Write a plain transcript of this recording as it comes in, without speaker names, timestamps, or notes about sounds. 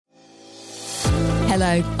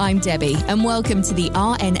Hello, I'm Debbie, and welcome to the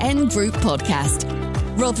RNN Group Podcast.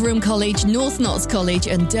 Rotherham College, North Notts College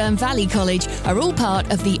and Dearne Valley College are all part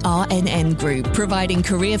of the RNN Group, providing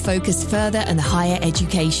career-focused further and higher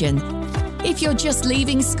education. If you're just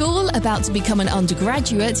leaving school, about to become an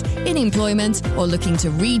undergraduate, in employment, or looking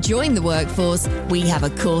to rejoin the workforce, we have a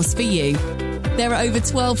course for you. There are over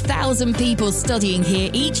 12,000 people studying here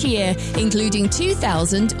each year, including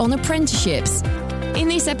 2,000 on apprenticeships. In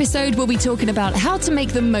this episode, we'll be talking about how to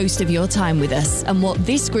make the most of your time with us and what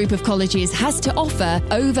this group of colleges has to offer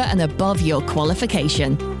over and above your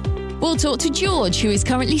qualification. We'll talk to George, who is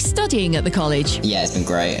currently studying at the college. Yeah, it's been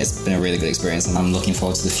great. It's been a really good experience and I'm looking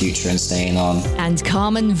forward to the future and staying on. And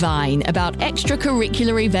Carmen Vine about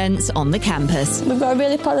extracurricular events on the campus. We've got a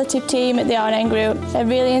really positive team at the RNN Group. They're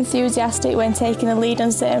really enthusiastic when taking the lead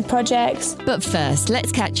on certain projects. But first,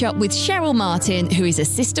 let's catch up with Cheryl Martin, who is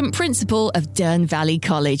Assistant Principal of Dearne Valley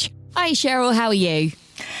College. Hi Cheryl, how are you?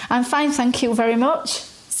 I'm fine, thank you very much.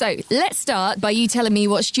 So let's start by you telling me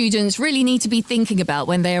what students really need to be thinking about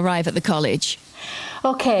when they arrive at the college.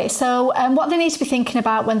 Okay, so what they need to be thinking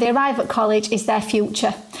about when they arrive at college is their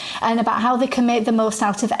future and about how they can make the most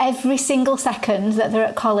out of every single second that they're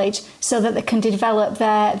at college so that they can develop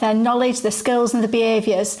their knowledge, their skills and the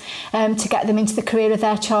behaviours to get them into the career of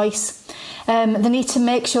their choice. They need to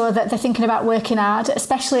make sure that they're thinking about working hard,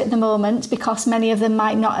 especially at the moment, because many of them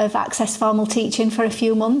might not have accessed formal teaching for a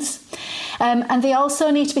few months. And they also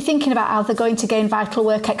need to be thinking about how they're going to gain vital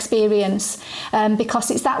work experience, because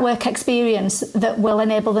it's that work experience that will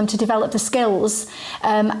enable them to develop the skills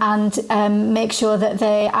and make sure that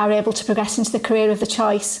they are able to progress into the career of the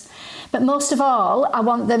choice. But most of all, I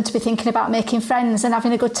want them to be thinking about making friends and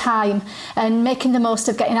having a good time and making the most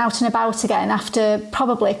of getting out and about again after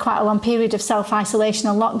probably quite a long period of self-isolation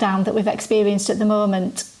and lockdown that we've experienced at the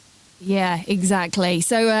moment. Yeah, exactly.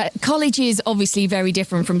 So college is obviously very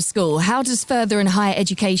different from school. How does further and higher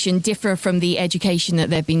education differ from the education that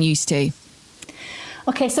they've been used to?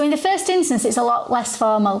 Okay, so in the first instance, it's a lot less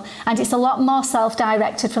formal and it's a lot more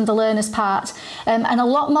self-directed from the learner's part and a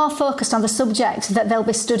lot more focused on the subject that they'll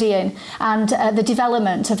be studying and the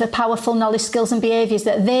development of the powerful knowledge, skills and behaviours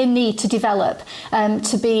that they need to develop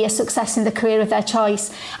to be a success in the career of their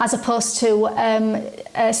choice, as opposed to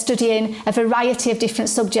studying a variety of different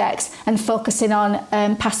subjects and focusing on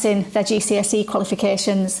passing their GCSE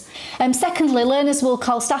qualifications. Secondly, learners will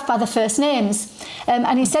call staff by their first names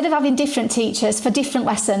and instead of having different teachers for different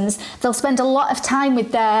lessons, they'll spend a lot of time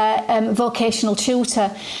with their vocational tutor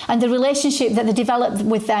and the relationship that they develop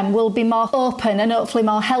with them will be more open and hopefully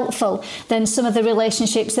more helpful than some of the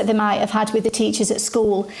relationships that they might have had with the teachers at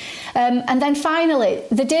school. And then finally,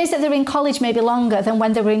 the days that they're in college may be longer than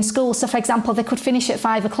when they were in school. So for example, they could finish at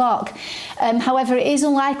 5 o'clock. However, it is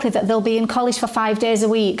unlikely that they'll be in college for 5 days a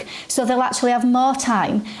week. So they'll actually have more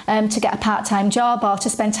time to get a part-time job or to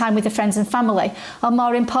spend time with their friends and family, or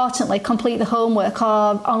more importantly, complete the homework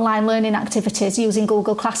or online learning activities using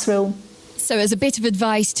Google Classroom. So as a bit of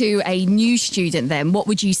advice to a new student then, what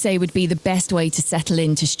would you say would be the best way to settle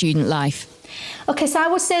into student life? Okay, so I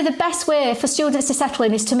would say the best way for students to settle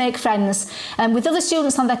in is to make friends with other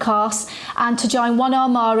students on their course and to join one or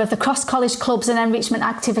more of the cross-college clubs and enrichment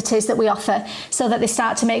activities that we offer so that they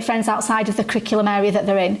start to make friends outside of the curriculum area that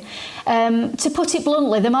they're in. To put it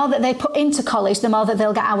bluntly, the more that they put into college, the more that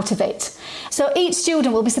they'll get out of it. So each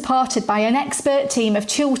student will be supported by an expert team of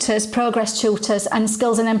tutors, progress tutors and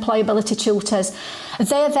skills and employability tutors.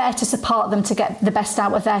 They're there to support them to get the best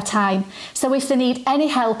out of their time. So if they need any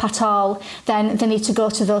help at all, then they need to go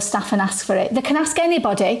to those staff and ask for it. They can ask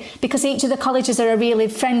anybody because each of the colleges are a really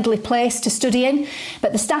friendly place to study in,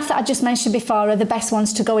 but the staff that I just mentioned before are the best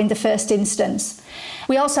ones to go in the first instance.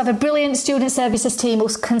 We also have a brilliant student services team who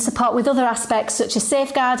can support with other aspects such as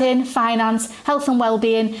safeguarding, finance, health and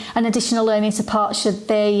wellbeing and additional learning support should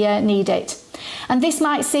they need it. And this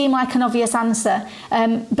might seem like an obvious answer,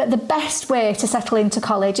 but the best way to settle into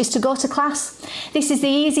college is to go to class. This is the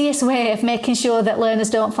easiest way of making sure that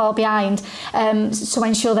learners don't fall behind, to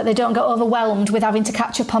ensure that they don't get overwhelmed with having to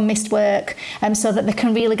catch up on missed work, so that they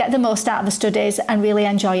can really get the most out of the studies and really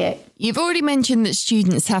enjoy it. You've already mentioned that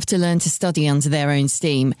students have to learn to study under their own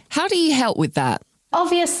steam. How do you help with that?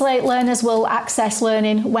 Obviously, learners will access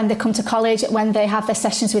learning when they come to college, when they have their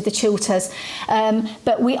sessions with the tutors.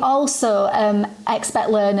 But we also expect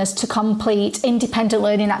learners to complete independent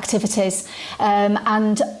learning activities.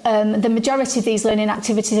 And the majority of these learning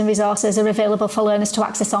activities and resources are available for learners to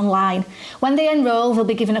access online. When they enrol, they'll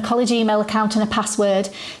be given a college email account and a password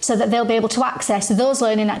so that they'll be able to access those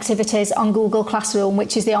learning activities on Google Classroom,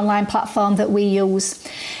 which is the online platform that we use.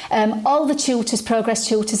 All the tutors, progress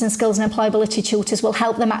tutors and skills and employability tutors teachers will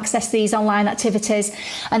help them access these online activities,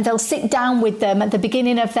 and they'll sit down with them at the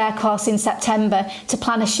beginning of their course in September to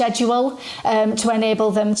plan a schedule to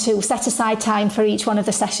enable them to set aside time for each one of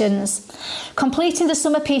the sessions. Completing the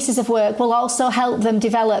summer pieces of work will also help them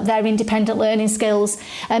develop their independent learning skills.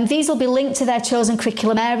 These will be linked to their chosen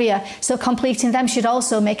curriculum area, so completing them should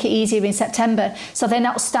also make it easier in September, so they're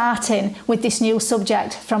not starting with this new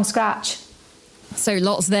subject from scratch. So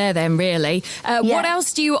lots there then, really. What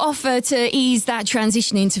else do you offer to ease that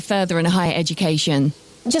transition into further and higher education?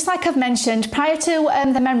 Just like I've mentioned, prior to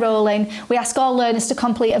them enrolling, we ask all learners to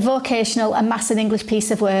complete a vocational and maths and English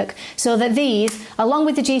piece of work, so that these, along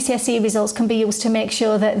with the GCSE results, can be used to make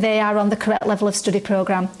sure that they are on the correct level of study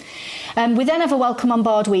programme. We then have a Welcome on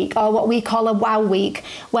Board week, or what we call a WOW week,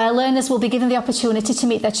 where learners will be given the opportunity to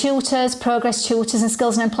meet their tutors, progress tutors and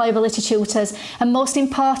skills and employability tutors, and most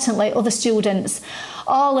importantly, other students,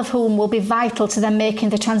 all of whom will be vital to them making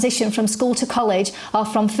the transition from school to college or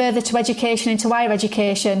from further to education into higher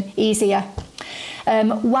education easier.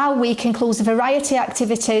 WOW Week includes a variety of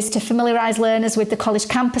activities to familiarise learners with the college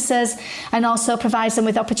campuses, and also provides them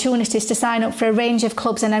with opportunities to sign up for a range of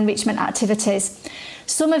clubs and enrichment activities.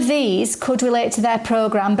 Some of these could relate to their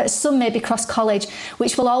programme, but some may be cross-college,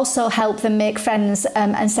 which will also help them make friends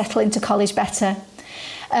and settle into college better.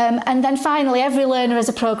 And then finally, every learner has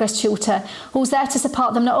a progress tutor who's there to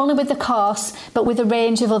support them not only with the course, but with a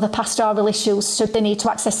range of other pastoral issues should they need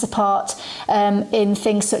to access support in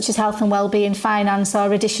things such as health and wellbeing, finance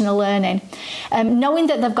or additional learning. Knowing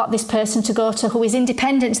that they've got this person to go to who is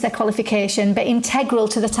independent to their qualification but integral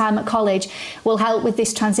to the time at college will help with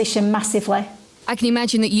this transition massively. I can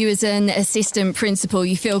imagine that you as an assistant principal,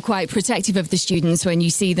 you feel quite protective of the students when you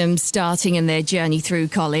see them starting in their journey through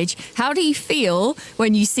college. How do you feel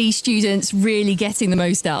when you see students really getting the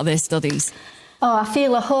most out of their studies? Oh, I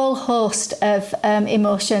feel a whole host of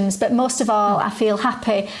emotions, but most of all, I feel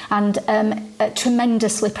happy and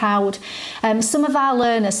tremendously proud. Some of our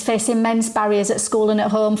learners face immense barriers at school and at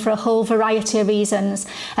home for a whole variety of reasons,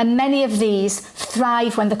 and many of these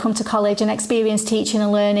thrive when they come to college and experience teaching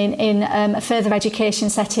and learning in a further education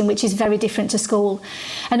setting which is very different to school.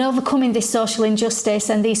 And overcoming this social injustice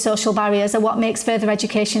and these social barriers are what makes further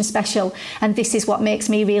education special, and this is what makes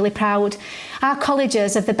me really proud. Our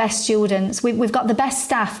colleges have the best students. We've got the best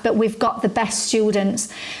staff, but we've got the best students.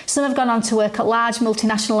 Some have gone on to work at large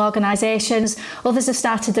multinational organisations, others have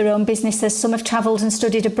started their own businesses, some have travelled and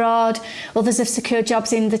studied abroad, others have secured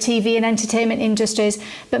jobs in the TV and entertainment industries,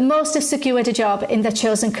 but most have secured a job in their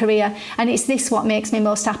chosen career, and it's this what makes me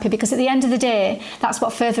most happy, because at the end of the day, that's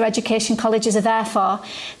what further education colleges are there for,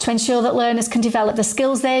 to ensure that learners can develop the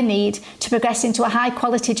skills they need to progress into a high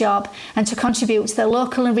quality job and to contribute to their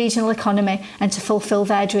local and regional economy and to fulfil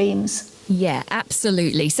their dreams. Yeah,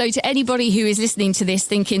 absolutely. So to anybody who is listening to this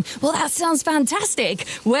thinking, well, that sounds fantastic,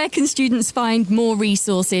 where can students find more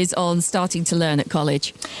resources on starting to learn at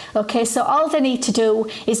college? OK, so all they need to do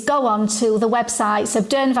is go on to the websites of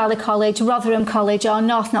Dearne Valley College, Rotherham College or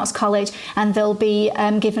North Notts College, and they'll be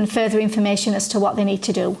given further information as to what they need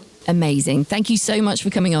to do. Amazing. Thank you so much for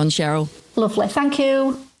coming on, Cheryl. Lovely. Thank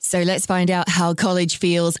you. So let's find out how college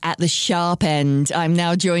feels at the sharp end. I'm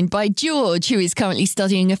now joined by George, who is currently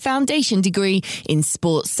studying a foundation degree in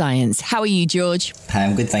sports science. How are you, George? Hi,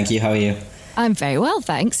 I'm good, thank you. How are you? I'm very well,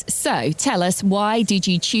 thanks. So tell us, why did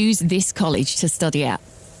you choose this college to study at?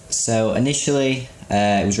 So initially,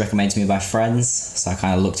 it was recommended to me by friends, so I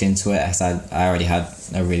kind of looked into it because I already had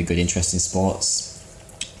a really good interest in sports.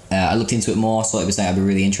 I looked into it more, so it was something I'd be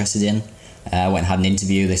really interested in. I went and had an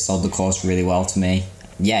interview, they sold the course really well to me.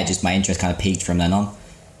 Yeah, just my interest kind of peaked from then on.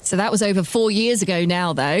 So that was over 4 years ago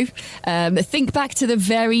now, though. Think back to the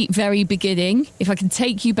very, very beginning. If I can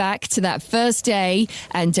take you back to that first day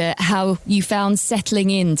and how you found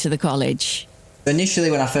settling into the college.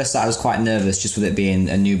 Initially, when I first started, I was quite nervous, just with it being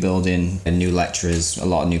a new building and new lecturers, a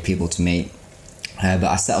lot of new people to meet. But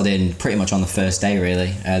I settled in pretty much on the first day,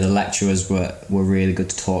 really. The lecturers were really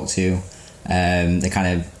good to talk to. They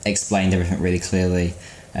kind of explained everything really clearly.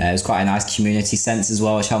 It was quite a nice community sense as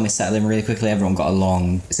well, which helped me settle in really quickly. Everyone got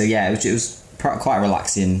along. So yeah, it was quite a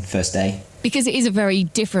relaxing first day. Because it is a very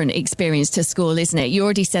different experience to school, isn't it? You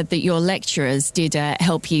already said that your lecturers did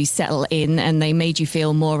help you settle in and they made you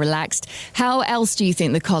feel more relaxed. How else do you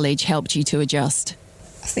think the college helped you to adjust?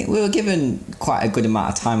 I think we were given quite a good amount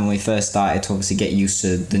of time when we first started to obviously get used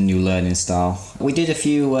to the new learning style. We did a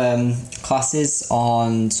few classes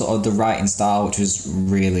on sort of the writing style, which was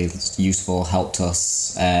really useful, helped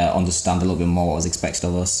us understand a little bit more what was expected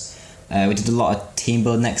of us. We did a lot of team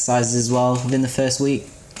building exercises as well within the first week.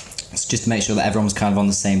 It's just to make sure that everyone was kind of on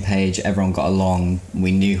the same page, everyone got along,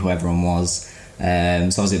 we knew who everyone was.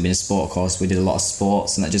 So obviously being a sport course, we did a lot of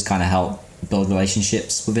sports, and that just kind of helped build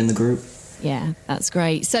relationships within the group. Yeah, that's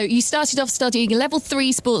great. So you started off studying a level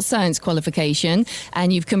 3 sports science qualification,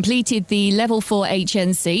 and you've completed the level 4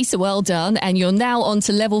 HNC, so well done. And you're now on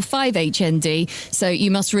to level 5 HND, so you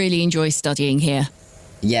must really enjoy studying here.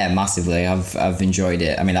 Yeah, massively. I've enjoyed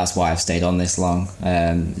it. I mean, that's why I've stayed on this long.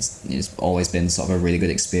 It's always been sort of a really good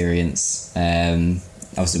experience. I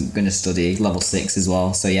was going to study level 6 as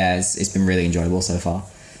well. So yeah, it's been really enjoyable so far.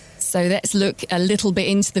 So let's look a little bit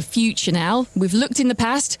into the future now. We've looked in the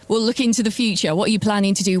past, we'll look into the future. What are you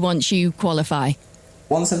planning to do once you qualify?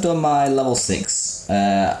 Once I've done my level 6,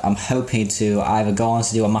 I'm hoping to either go on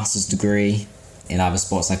to do a master's degree in either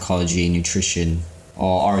sports psychology, nutrition,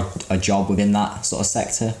 or a job within that sort of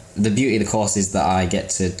sector. The beauty of the course is that I get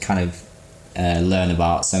to kind of learn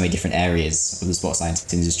about so many different areas of the sports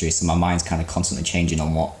science industry, so my mind's kind of constantly changing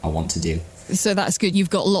on what I want to do. So that's good. You've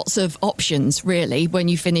got lots of options, really. When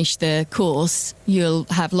you finish the course, you'll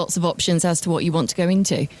have lots of options as to what you want to go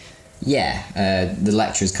into. Yeah, the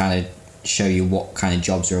lecturers kind of show you what kind of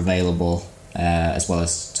jobs are available, as well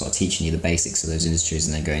as sort of teaching you the basics of those industries,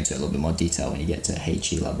 and then go into it a little bit more detail when you get to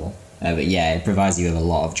HE level. But yeah, it provides you with a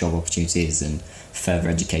lot of job opportunities and further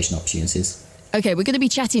education opportunities. OK, we're going to be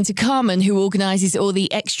chatting to Carmen, who organises all the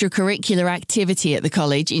extracurricular activity at the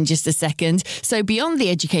college, in just a second. So beyond the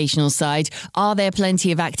educational side, are there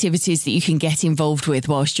plenty of activities that you can get involved with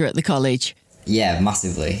whilst you're at the college? Yeah,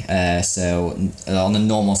 massively. So on a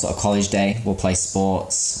normal sort of college day, we'll play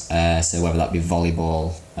sports. So whether that be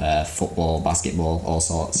volleyball, football, basketball, all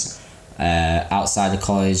sorts. Outside the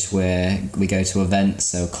college, we go to events,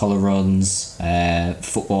 so colour runs,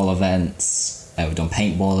 football events. We've done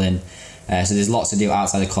paintballing. So there's lots to do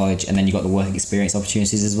outside the college, and then you've got the work experience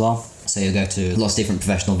opportunities as well. So you'll go to lots of different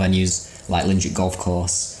professional venues like Lindrick Golf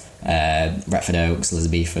Course, Retford Oaks,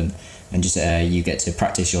 Elizabethan, and just you get to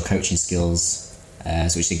practice your coaching skills,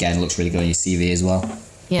 which again looks really good on your CV as well.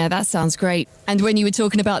 Yeah, that sounds great. And when you were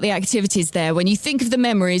talking about the activities there, when you think of the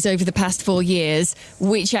memories over the past 4 years,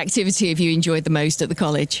 which activity have you enjoyed the most at the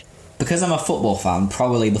college? Because I'm a football fan,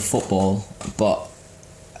 probably the football, but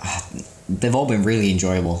they've all been really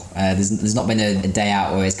enjoyable. There's not been a day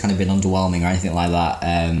out where it's kind of been underwhelming or anything like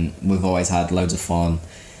that. We've always had loads of fun.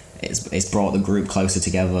 It's brought the group closer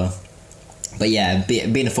together. But yeah,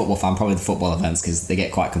 being a football fan, probably the football events, because they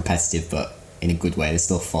get quite competitive, but in a good way. They're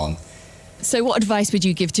still fun. So what advice would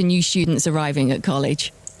you give to new students arriving at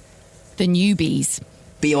college? The newbies.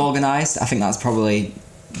 Be organised. I think that's probably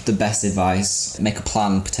the best advice. Make a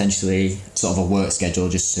plan, potentially sort of a work schedule,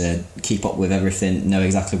 just to keep up with everything, know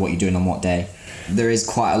exactly what you're doing on what day. There is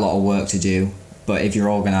quite a lot of work to do, but if you're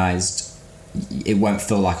organised, it won't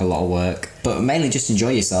feel like a lot of work. But mainly just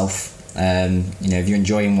enjoy yourself. If you're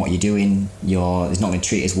enjoying what you're doing, it's not going to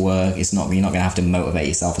treat it as work. You're not going to have to motivate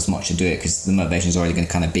yourself as much to do it, because the motivation is already going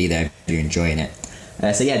to kind of be there if you're enjoying it.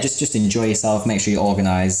 So yeah, just enjoy yourself, make sure you're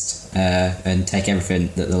organised, and take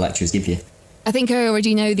everything that the lecturers give you. I think I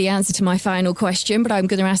already know the answer to my final question, but I'm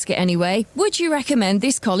going to ask it anyway. Would you recommend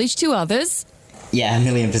this college to others? Yeah,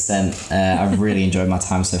 1,000,000%. I've really enjoyed my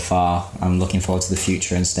time so far. I'm looking forward to the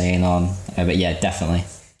future and staying on. But yeah, definitely.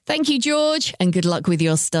 Thank you, George, and good luck with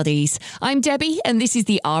your studies. I'm Debbie, and this is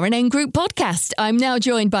the RNN Group Podcast. I'm now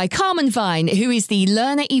joined by Carmen Vine, who is the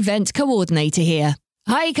Learner Event Coordinator here.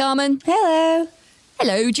 Hi, Carmen. Hello.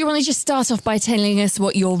 Hello. Do you want to just start off by telling us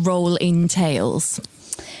what your role entails?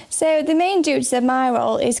 So the main duties of my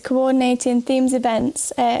role is coordinating themes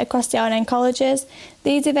events across the RNN colleges.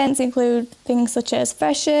 These events include things such as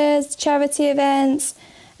freshers, charity events,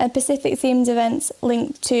 and specific themed events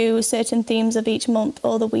linked to certain themes of each month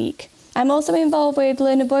or the week. I'm also involved with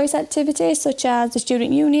learner voice activities such as the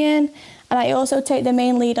Student Union, and I also take the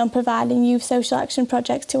main lead on providing youth social action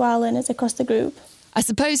projects to our learners across the group. I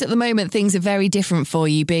suppose at the moment things are very different for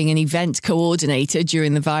you being an event coordinator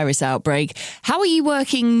during the virus outbreak. How are you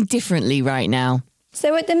working differently right now?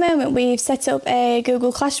 So at the moment we've set up a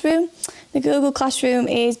Google Classroom. The Google Classroom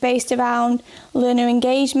is based around learner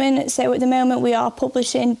engagement. So at the moment we are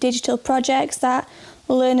publishing digital projects that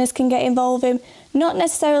learners can get involved in, not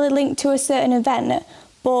necessarily linked to a certain event,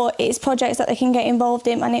 but it's projects that they can get involved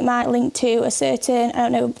in, and it might link to a certain,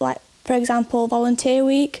 like for example, Volunteer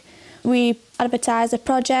Week. We advertised a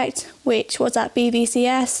project which was at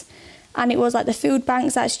BVCS, and it was like the food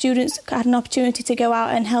banks that students had an opportunity to go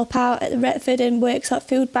out and help out at Retford and works at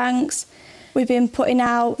food banks. We've been putting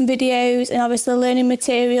out videos and obviously learning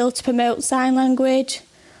material to promote sign language,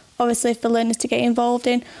 obviously for learners to get involved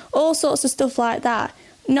in, all sorts of stuff like that.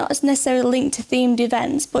 Not necessarily linked to themed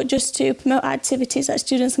events, but just to promote activities that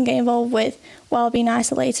students can get involved with while being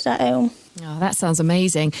isolated at home. Oh, that sounds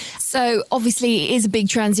amazing. So obviously it is a big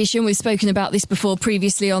transition. We've spoken about this before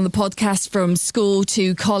previously on the podcast, from school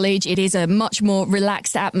to college. It is a much more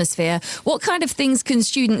relaxed atmosphere. What kind of things can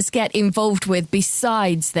students get involved with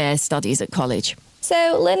besides their studies at college?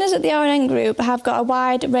 So learners at the RNN Group have got a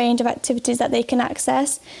wide range of activities that they can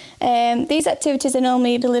access. These activities are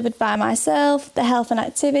normally delivered by myself, the health and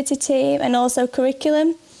activity team, and also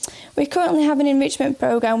curriculum. We currently have an enrichment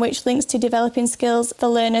programme which links to developing skills for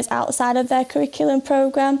learners outside of their curriculum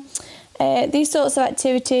programme. These sorts of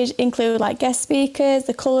activities include like guest speakers,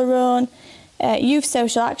 the colour run, youth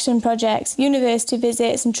social action projects, university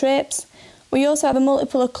visits and trips. We also have a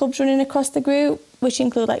multiple of clubs running across the group, which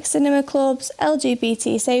include like cinema clubs,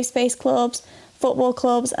 LGBT safe space clubs, football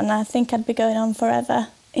clubs, and I think I'd be going on forever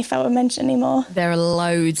if I were mentioning any more. There are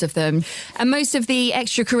loads of them. And most of the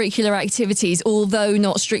extracurricular activities, although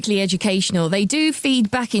not strictly educational, they do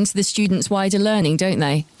feed back into the students' wider learning, don't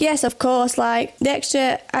they? Yes, of course. Like the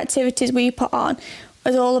extra activities we put on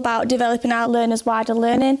was all about developing our learners' wider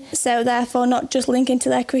learning, so therefore not just linking to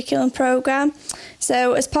their curriculum programme.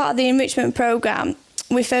 So as part of the enrichment programme,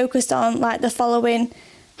 we focused on like the following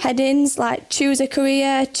headings, like choose a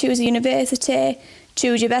career, choose a university,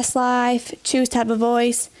 choose your best life, choose to have a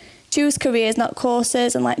voice, choose careers not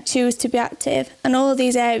courses, and like choose to be active. And all of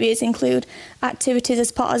these areas include activities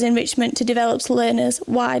as part of enrichment to develop learners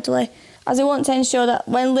widely, as we want to ensure that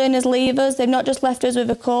when learners leave us, they've not just left us with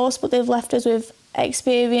a course, but they've left us with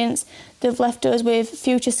experience, they've left us with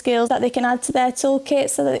future skills that they can add to their toolkit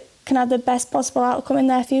so that they can have the best possible outcome in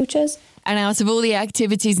their futures. And out of all the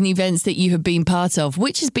activities and events that you have been part of,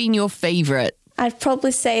 which has been your favourite? I'd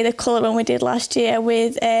probably say the colour run we did last year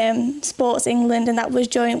with Sports England, and that was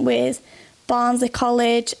joint with Barnsley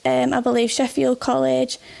College, I believe Sheffield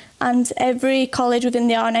College, and every college within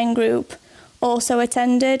the RNN Group also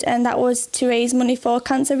attended, and that was to raise money for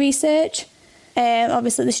cancer research.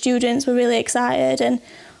 Obviously the students were really excited, and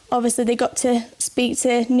obviously they got to speak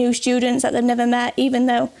to new students that they've never met, even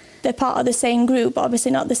though they're part of the same group, but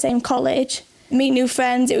obviously not the same college. Meet new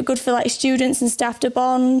friends. It was good for like students and staff to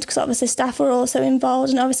bond, because obviously staff were also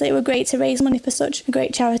involved, and obviously it was great to raise money for such a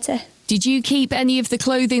great charity. Did you keep any of the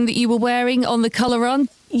clothing that you were wearing on the colour run?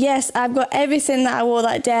 Yes, I've got everything that I wore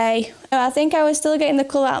that day. I think I was still getting the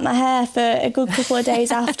colour out of my hair for a good couple of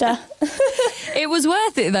days after. It was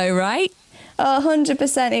worth it though, right? Oh,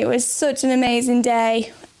 100%. It was such an amazing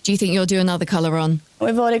day. Do you think you'll do another colour run?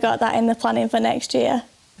 We've already got that in the planning for next year.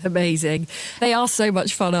 Amazing. They are so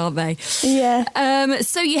much fun, aren't they? Yeah.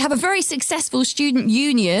 So you have a very successful student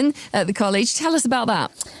union at the college. Tell us about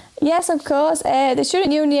that. Yes, of course. The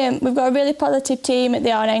student union, we've got a really positive team at the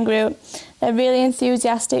RNN Group. They're really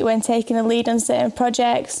enthusiastic when taking the lead on certain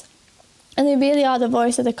projects, and they really are the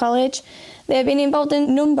voice of the college. They've been involved in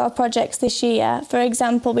a number of projects this year. For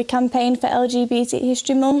example, we campaigned for LGBT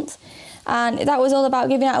History Month, and that was all about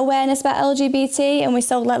giving out awareness about LGBT, and we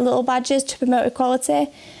sold like little badges to promote equality,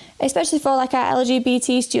 especially for like our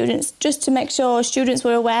LGBT students, just to make sure students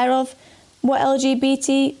were aware of what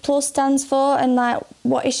LGBT plus stands for and like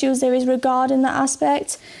what issues there is regarding that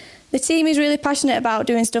aspect. The team is really passionate about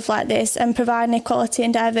doing stuff like this and providing equality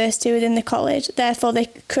and diversity within the college. Therefore, they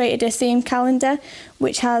created a theme calendar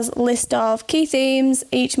which has a list of key themes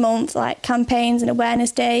each month, like campaigns and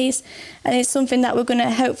awareness days. And it's something that we're going to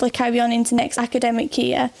hopefully carry on into next academic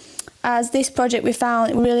year, as this project we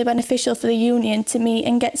found really beneficial for the union to meet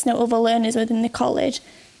and get to know other learners within the college.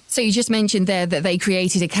 So you just mentioned there that they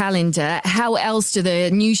created a calendar. How else do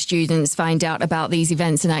the new students find out about these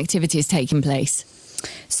events and activities taking place?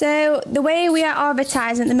 So the way we are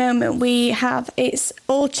advertising at the moment, it's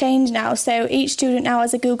all changed now. So each student now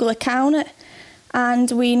has a Google account,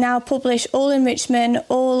 and we now publish all enrichment,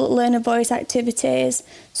 all learner voice activities,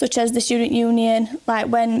 such as the student union, like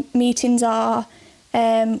when meetings are,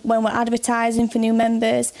 when we're advertising for new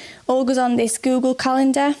members. All goes on this Google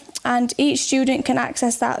calendar, and each student can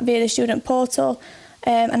access that via the student portal,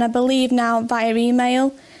 and I believe now via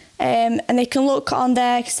email. And they can look on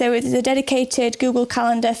there, so it's a dedicated Google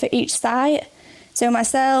calendar for each site. So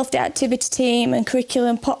myself, the activity team and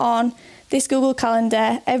curriculum put on this Google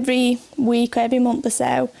calendar every week or every month or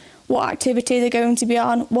so, what activities they're going to be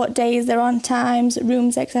on, what days they're on, times,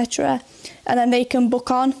 rooms, etc. And then they can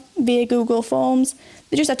book on via Google Forms.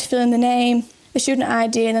 They just have to fill in the name, the student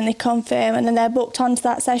ID, and then they confirm, and then they're booked onto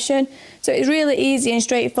that session. So it's really easy and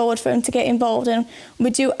straightforward for them to get involved, and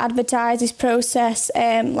we do advertise this process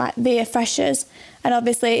like via freshers, and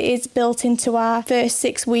obviously it's built into our first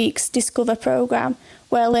 6 weeks Discover programme,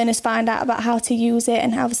 where learners find out about how to use it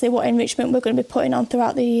and obviously what enrichment we're going to be putting on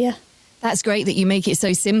throughout the year. That's great that you make it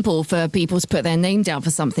so simple for people to put their name down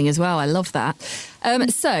for something as well. I love that.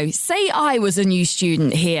 So, say I was a new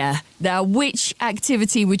student here. Now, which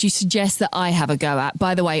activity would you suggest that I have a go at?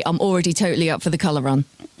 By the way, I'm already totally up for the colour run.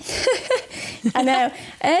 I know.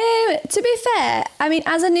 To be fair, I mean,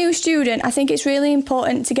 as a new student, I think it's really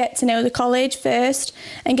important to get to know the college first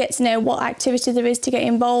and get to know what activity there is to get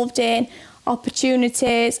involved in,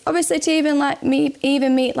 opportunities, obviously to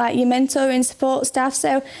even meet like your mentor and support staff.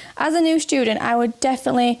 So as a new student, I would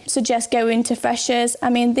definitely suggest going to Freshers. I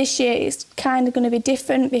mean, this year it's kind of going to be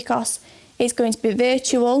different because it's going to be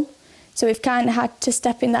virtual. So we've kind of had to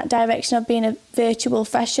step in that direction of being a virtual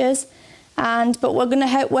Freshers. But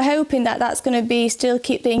we're hoping that that's going to be still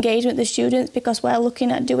keep the engagement with the students, because we're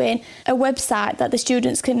looking at doing a website that the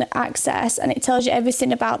students can access, and it tells you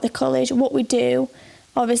everything about the college, what we do.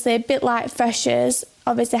 Obviously, a bit like Freshers,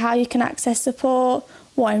 obviously how you can access support,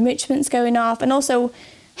 what enrichment's going off, and also,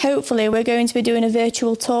 hopefully, we're going to be doing a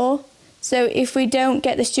virtual tour. So if we don't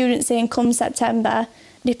get the students in come September,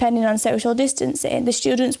 depending on social distancing, the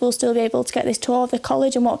students will still be able to get this tour of the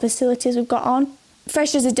college and what facilities we've got on.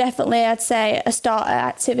 Freshers are definitely, I'd say, a starter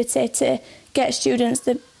activity to get students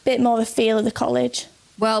a bit more of a feel of the college.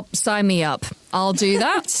 Well, sign me up. I'll do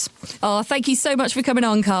that. Oh, thank you so much for coming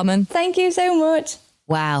on, Carmen. Thank you so much.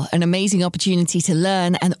 Wow, an amazing opportunity to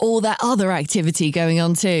learn, and all that other activity going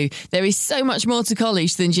on too. There is so much more to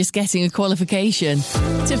college than just getting a qualification.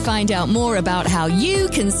 To find out more about how you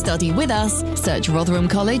can study with us, search Rotherham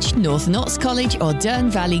College, North Notts College or Dearne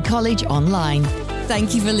Valley College online.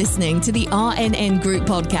 Thank you for listening to the RNN Group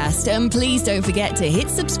podcast, and please don't forget to hit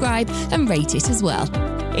subscribe and rate it as well.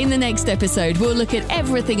 In the next episode, we'll look at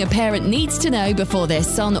everything a parent needs to know before their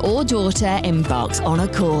son or daughter embarks on a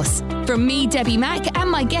course. From me, Debbie Mack, and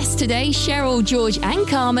my guests today, Cheryl, George and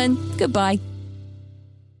Carmen, goodbye.